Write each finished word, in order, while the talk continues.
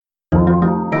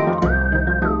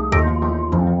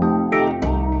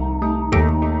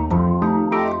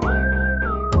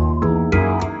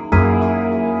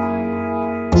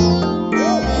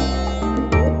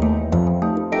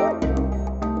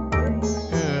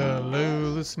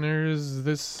listeners.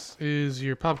 This is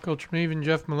your pop culture maven,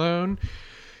 Jeff Malone,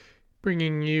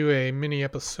 bringing you a mini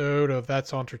episode of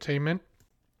That's Entertainment.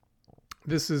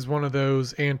 This is one of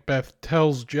those Aunt Beth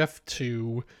tells Jeff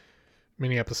to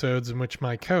mini episodes in which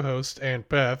my co-host, Aunt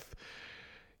Beth,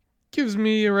 gives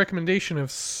me a recommendation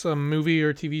of some movie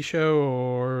or TV show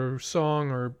or song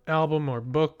or album or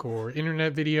book or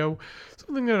internet video,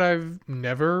 something that I've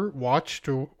never watched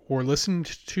or listened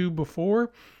to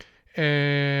before.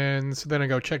 And so then I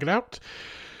go check it out.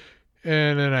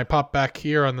 And then I pop back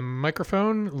here on the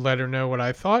microphone, let her know what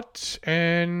I thought,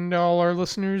 and all our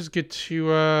listeners get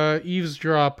to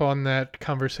eavesdrop on that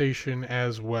conversation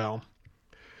as well.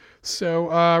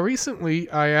 So recently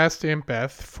I asked Aunt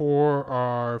Beth for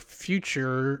our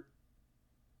future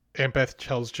Aunt Beth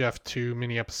tells Jeff to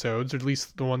mini episodes, or at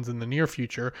least the ones in the near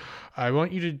future. I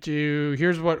want you to do,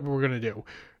 here's what we're going to do.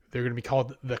 They're going to be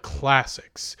called The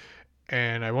Classics.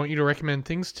 And I want you to recommend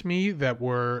things to me that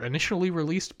were initially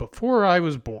released before I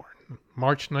was born.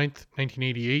 March 9th,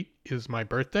 1988 is my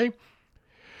birthday.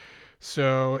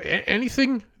 So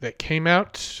anything that came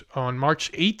out on March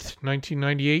 8th,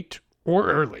 1998 or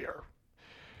earlier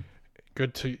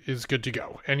is good to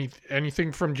go.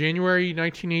 Anything from January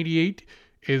 1988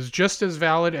 is just as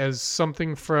valid as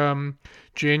something from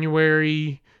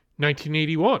January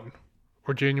 1981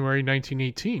 or January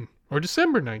 1918 or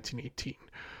December 1918.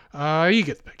 You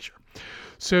get the picture.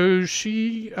 So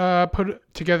she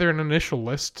put together an initial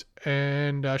list,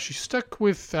 and she stuck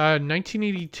with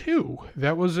 1982.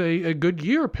 That was a good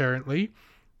year, apparently.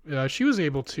 She was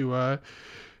able to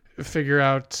figure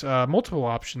out multiple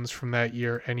options from that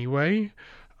year anyway.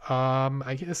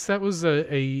 I guess that was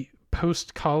a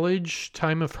post-college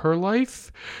time of her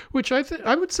life, which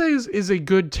I would say is a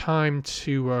good time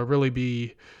to really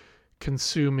be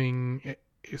consuming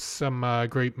some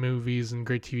great movies and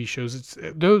great TV shows. It's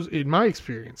those, in my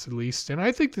experience at least, and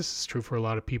I think this is true for a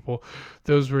lot of people,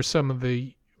 those were some of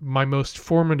my most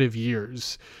formative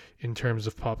years in terms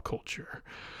of pop culture.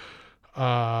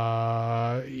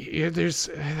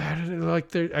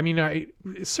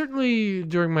 Certainly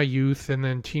during my youth and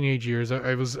then teenage years,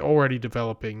 I was already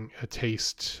developing a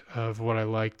taste of what I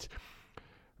liked.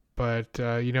 But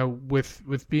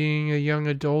with being a young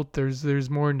adult, there's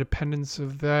more independence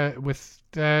of that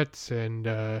and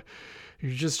you're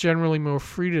just generally more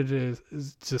free to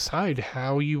decide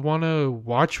how you want to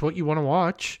watch what you want to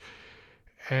watch,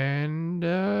 and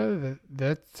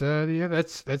that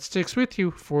sticks with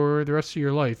you for the rest of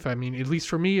your life. I mean, at least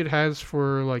for me, it has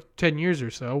for like 10 years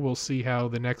or so. We'll see how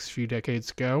the next few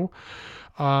decades go.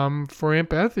 For Aunt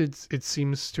Beth, it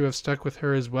seems to have stuck with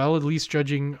her as well, at least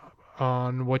judging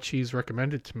on what she's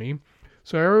recommended to me.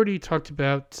 So I already talked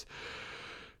about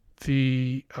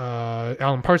the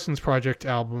Alan Parsons Project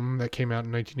album that came out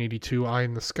in 1982, Eye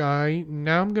in the Sky.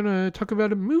 Now I'm going to talk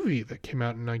about a movie that came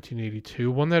out in 1982,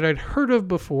 one that I'd heard of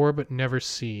before but never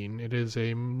seen. It is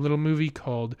a little movie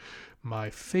called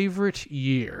My Favorite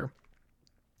Year.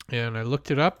 And I looked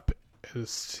it up to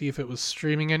see if it was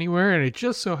streaming anywhere, and it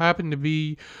just so happened to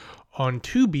be on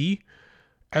Tubi,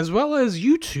 as well as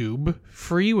YouTube,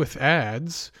 free with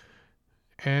ads.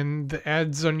 And the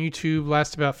ads on YouTube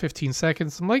last about 15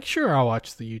 seconds. I'm like, sure, I'll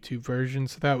watch the YouTube version.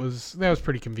 So that was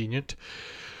pretty convenient.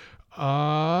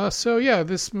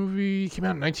 This movie came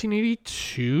out in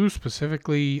 1982,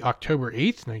 specifically October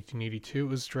 8th, 1982. It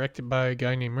was directed by a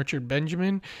guy named Richard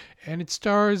Benjamin, and it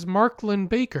stars Mark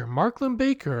Lynn-Baker. Mark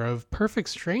Lynn-Baker of Perfect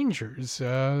Strangers.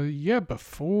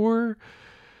 Before...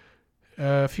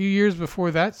 a few years before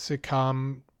that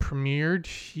sitcom premiered,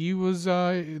 he was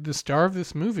the star of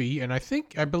this movie, and I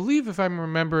believe if I'm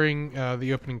remembering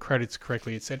the opening credits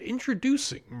correctly, it said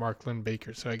introducing Mark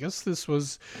Lynn-Baker. So I guess this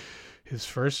was his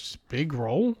first big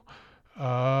role.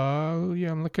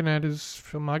 I'm looking at his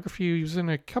filmography. He was in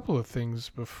a couple of things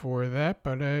before that,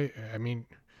 but I mean,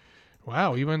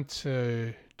 wow, he went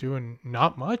doing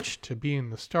not much to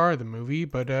being the star of the movie.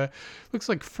 But looks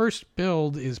like first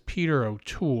build is Peter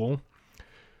O'Toole,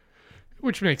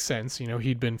 which makes sense.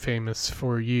 He'd been famous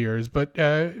for years. But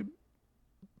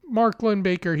Mark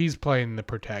Lynn-Baker, he's playing the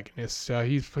protagonist.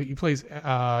 He plays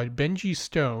Benji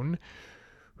Stone,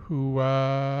 who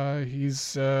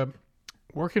he's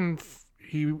working.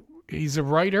 He's a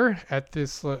writer at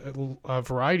this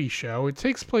variety show. It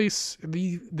takes place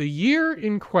the year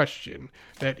in question.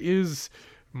 That is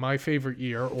my favorite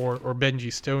year, or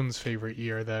Benji Stone's favorite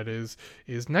year. That is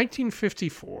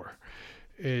 1954.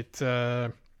 It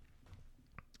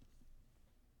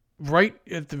right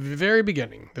at the very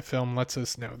beginning, the film lets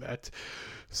us know that.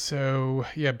 So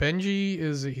yeah,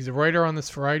 he's a writer on this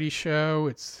variety show.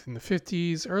 It's in the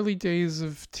 50s, early days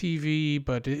of TV,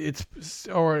 but it's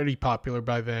already popular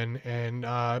by then. And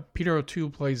Peter O'Toole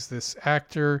plays this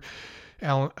actor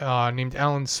named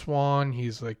Alan Swan.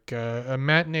 He's like a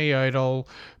matinee idol,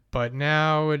 but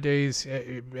nowadays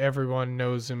everyone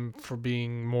knows him for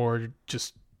being more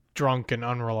just drunk and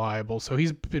unreliable. So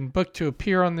he's been booked to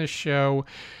appear on this show,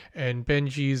 and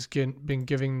Benji's been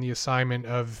given the assignment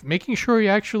of making sure he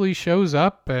actually shows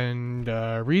up and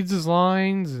reads his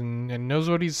lines and knows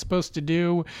what he's supposed to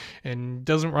do and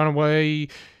doesn't run away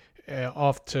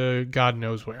off to God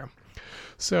knows where.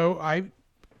 So I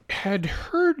had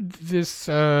heard this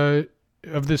of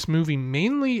this movie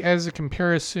mainly as a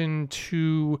comparison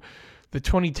to the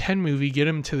 2010 movie Get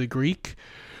Him to the Greek,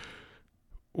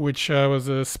 which was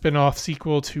a spin-off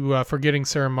sequel to Forgetting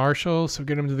Sarah Marshall. So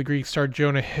Get Him to the Greek starred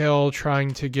Jonah Hill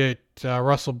trying to get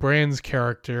Russell Brand's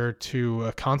character to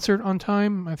a concert on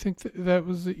time. I think that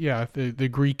was, the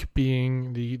Greek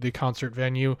being the concert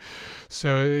venue.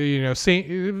 So,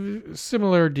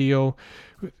 similar deal.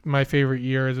 My Favorite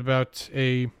Year is about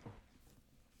a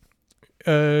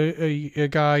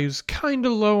guy who's kind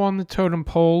of low on the totem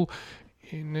pole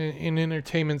in an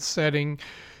entertainment setting,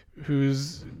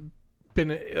 who's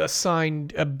been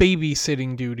assigned a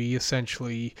babysitting duty,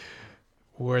 essentially,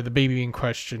 where the baby in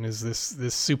question is this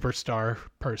superstar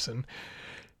person.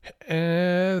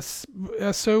 I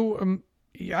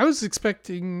was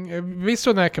expecting, based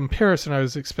on that comparison, I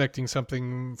was expecting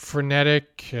something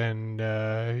frenetic and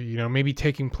maybe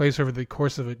taking place over the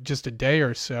course of just a day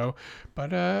or so.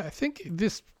 But I think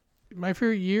this My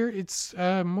Favorite Year, it's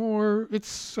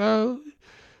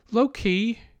low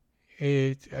key.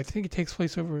 I think it takes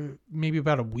place over maybe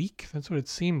about a week. That's what it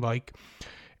seemed like.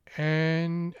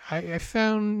 And I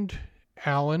found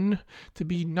Alan to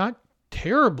be not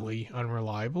terribly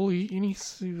unreliable. He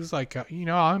was like,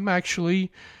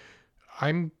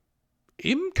 I'm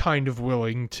kind of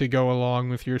willing to go along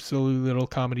with your silly little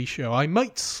comedy show. I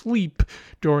might sleep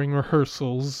during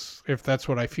rehearsals if that's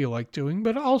what I feel like doing,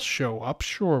 but I'll show up.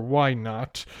 Sure, why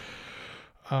not?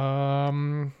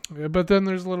 But then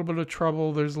there's a little bit of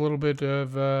trouble. There's a little bit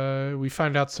of, we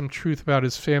find out some truth about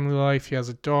his family life. He has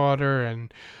a daughter,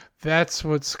 and that's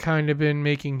what's kind of been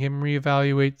making him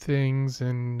reevaluate things.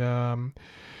 And,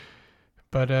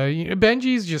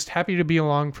 Benji's just happy to be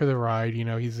along for the ride.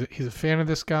 He's a fan of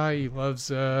this guy. He loves,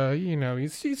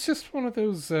 he's just one of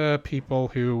those, people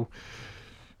who,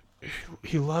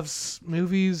 he loves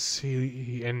movies.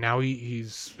 And now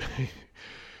he's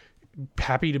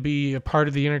happy to be a part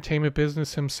of the entertainment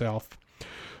business himself.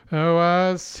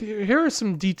 So here are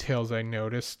some details I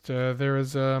noticed. There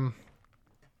was in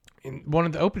one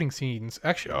of the opening scenes.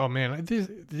 Actually, oh man,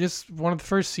 this one of the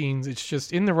first scenes. It's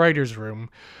just in the writers' room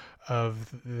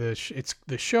of it's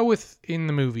the show within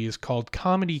the movie is called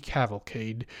Comedy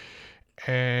Cavalcade,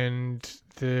 and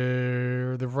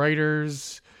the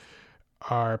writers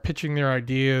are pitching their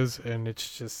ideas, and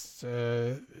it's just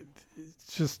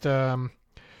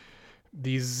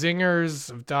these zingers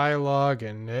of dialogue,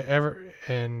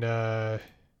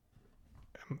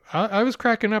 I was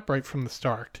cracking up right from the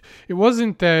start. It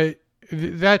wasn't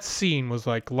that scene was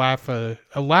like laugh a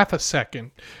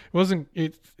second. It wasn't.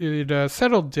 It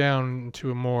settled down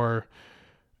to a more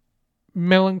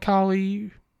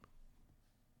melancholy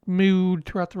mood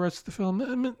throughout the rest of the film.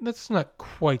 I mean, that's not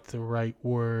quite the right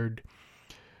word.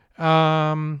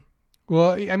 Well,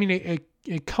 I mean,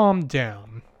 it calmed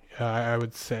down. I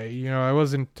would say, I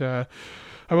wasn't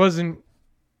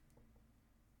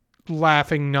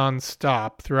laughing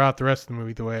nonstop throughout the rest of the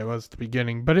movie the way I was at the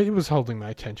beginning, but it was holding my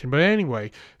attention. But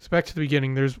anyway, so back to the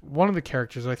beginning. There's one of the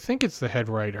characters. I think it's the head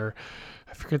writer.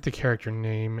 I forget the character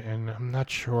name, and I'm not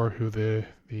sure who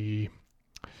the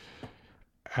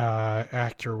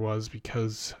actor was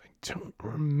because I don't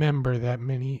remember that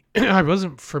many. I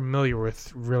wasn't familiar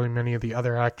with really many of the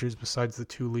other actors besides the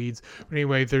two leads. But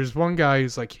anyway, there's one guy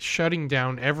who's like shutting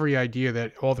down every idea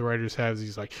that all the writers have.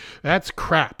 He's like, "That's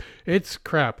crap. It's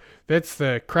crap. That's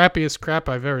the crappiest crap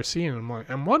I've ever seen." And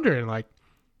I'm wondering, like,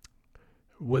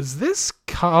 was this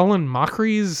Colin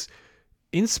Mochrie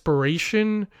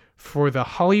inspiration for the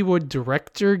Hollywood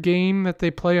director game that they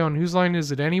play on Whose Line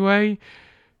Is It Anyway?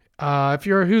 If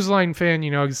you're a Whose Line fan,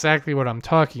 you know exactly what I'm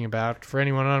talking about. For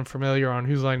anyone unfamiliar on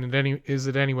Whose Line Is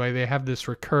It Anyway, they have this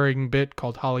recurring bit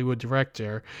called Hollywood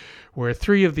Director, where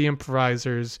three of the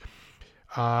improvisers,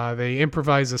 they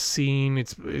improvise a scene.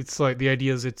 It's like the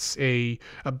idea is it's a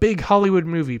big Hollywood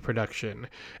movie production,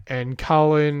 and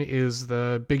Colin is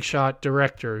the big shot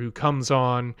director who comes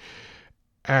on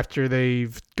after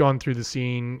they've gone through the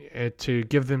scene to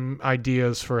give them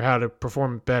ideas for how to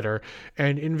perform better.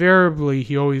 And invariably,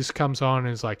 he always comes on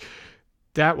and is like,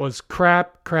 that was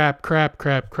crap, crap, crap,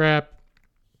 crap, crap.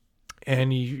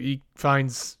 And he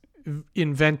finds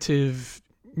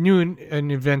new and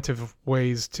inventive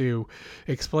ways to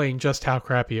explain just how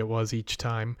crappy it was each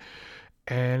time.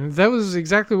 And that was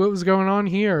exactly what was going on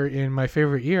here in My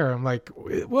Favorite Year. I'm like,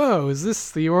 whoa, is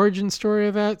this the origin story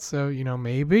of that? So,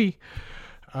 maybe.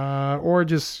 Or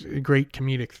just great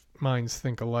comedic minds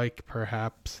think alike,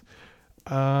 perhaps.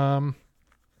 Oh,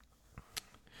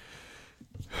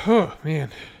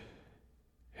 man.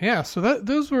 Yeah, so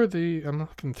those were I'm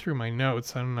looking through my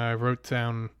notes, and I wrote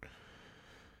down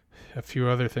a few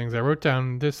other things. I wrote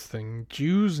down this thing.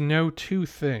 Jews know two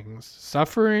things: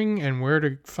 suffering and where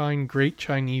to find great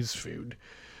Chinese food.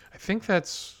 I think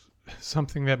that's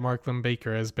something that Mark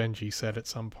Limbaker as Benji said at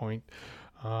some point.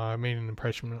 Made an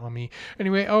impression on me.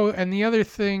 Anyway, and the other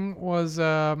thing was,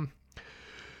 so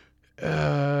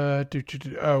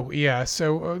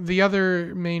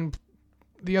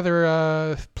the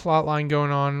other plot line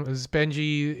going on was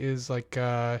Benji is like,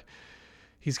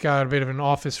 he's got a bit of an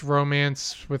office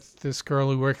romance with this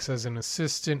girl who works as an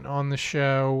assistant on the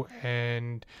show,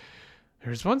 and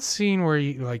there's one scene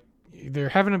where they're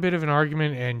having a bit of an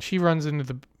argument, and she runs into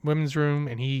the women's room,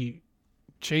 and he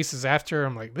chases after her.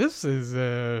 I'm like, this is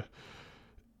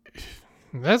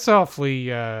that's awfully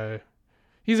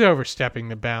he's overstepping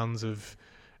the bounds of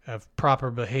proper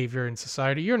behavior in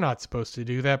society. You're not supposed to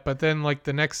do that. But then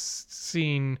the next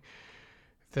scene,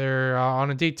 they're on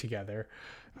a date together.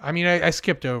 I mean, I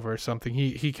skipped over something.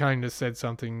 He kind of says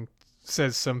some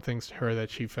things to her that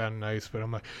she found nice, but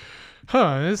I'm like,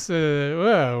 this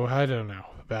whoa, I don't know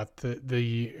about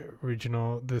the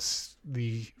original,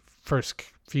 the first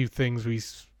few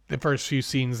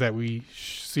scenes that we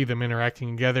see them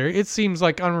interacting together. It seems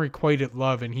like unrequited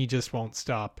love, and he just won't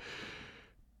stop.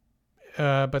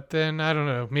 But then I don't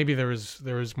know. Maybe there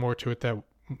was more to it that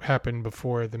happened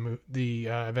before the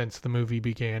events of the movie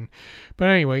began. But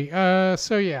anyway,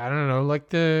 so yeah, I don't know.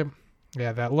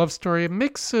 That love story, a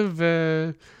mix of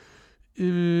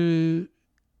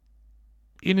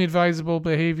inadvisable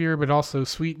behavior, but also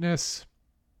sweetness.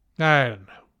 I don't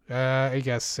know. I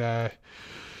guess in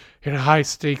a high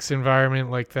stakes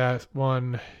environment like that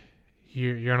one,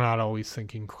 you're not always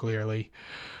thinking clearly.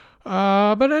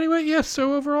 But anyway, yeah,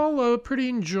 so overall a pretty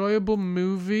enjoyable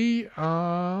movie.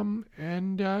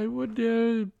 And I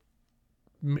would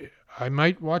I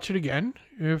might watch it again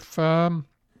if Aunt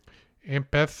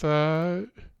Beth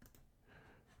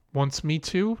wants me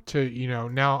to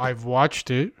now I've watched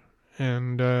it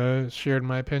and shared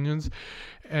my opinions,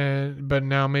 but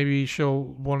now maybe she'll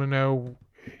want to know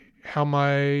how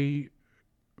my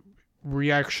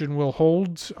reaction will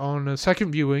hold on a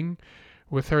second viewing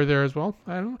with her there as well.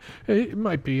 I don't know. It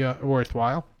might be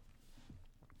worthwhile.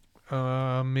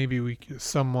 Maybe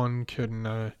someone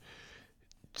can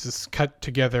just cut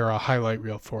together a highlight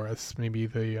reel for us. Maybe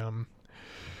the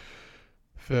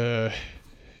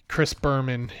Chris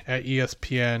Berman at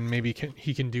ESPN. Maybe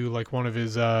he can do one of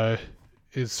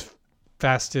his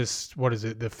fastest. What is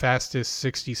it? The fastest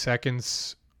 60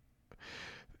 seconds.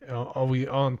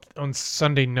 On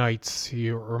Sunday nights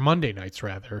or Monday nights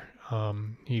rather.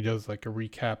 He does a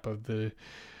recap of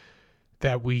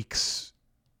that week's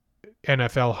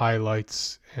NFL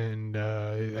highlights, and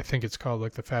I think it's called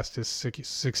the fastest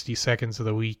 60 seconds of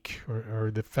the week, or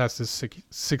the fastest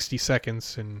 60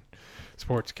 seconds in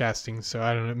sportscasting. So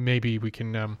I don't know, maybe we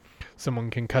can someone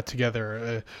can cut together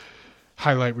a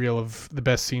highlight reel of the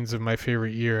best scenes of My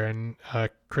Favorite Year, and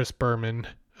Chris Berman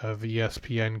of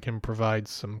ESPN can provide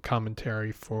some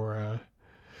commentary for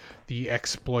the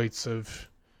exploits of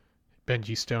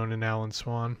Benji Stone and Alan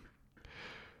Swan.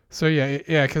 So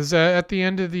yeah, because at the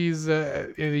end of these,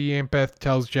 the Aunt Beth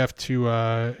tells Jeff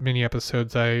to mini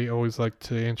episodes, I always like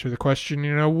to answer the question,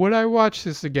 would I watch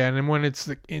this again? And when it's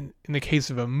in the case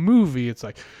of a movie, it's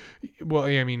like, well,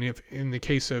 I mean, if in the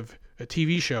case of a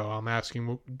TV show, I'm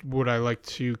asking, would I like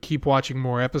to keep watching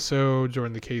more episodes? Or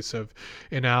in the case of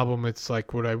an album, it's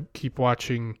like, would I keep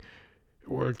watching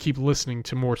or keep listening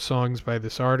to more songs by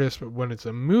this artist? But when it's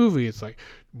a movie, it's like,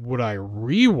 would I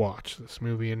rewatch this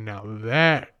movie? And now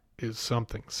that is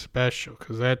something special,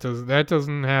 because that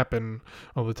doesn't happen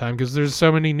all the time, because there's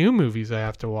so many new movies I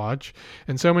have to watch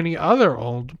and so many other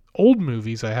old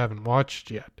movies I haven't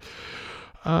watched yet.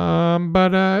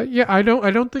 But yeah, I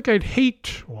don't think I'd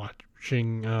hate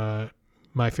watching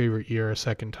My Favorite Year a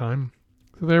second time.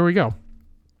 So there we go.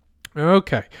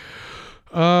 Okay.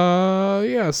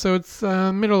 Yeah, so it's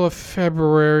middle of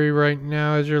February right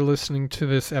now as you're listening to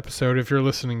this episode, if you're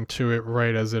listening to it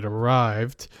right as it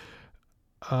arrived.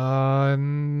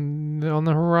 And on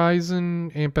the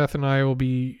horizon, Aunt Beth and I will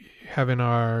be having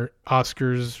our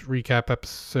Oscars recap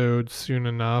episode soon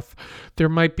enough. There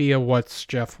might be a What's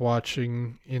Jeff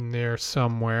Watching in there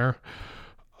somewhere.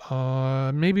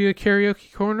 Maybe a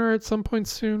karaoke corner at some point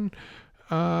soon.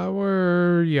 We've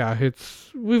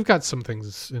got some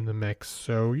things in the mix,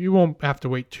 so you won't have to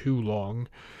wait too long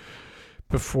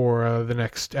before the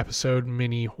next episode,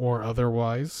 mini or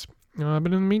otherwise. But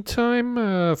in the meantime,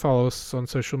 follow us on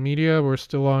social media. We're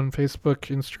still on Facebook,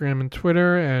 Instagram, and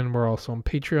Twitter, and we're also on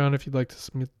Patreon if you'd like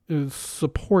to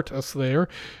support us there.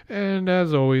 And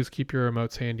as always, keep your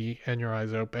remotes handy and your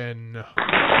eyes open.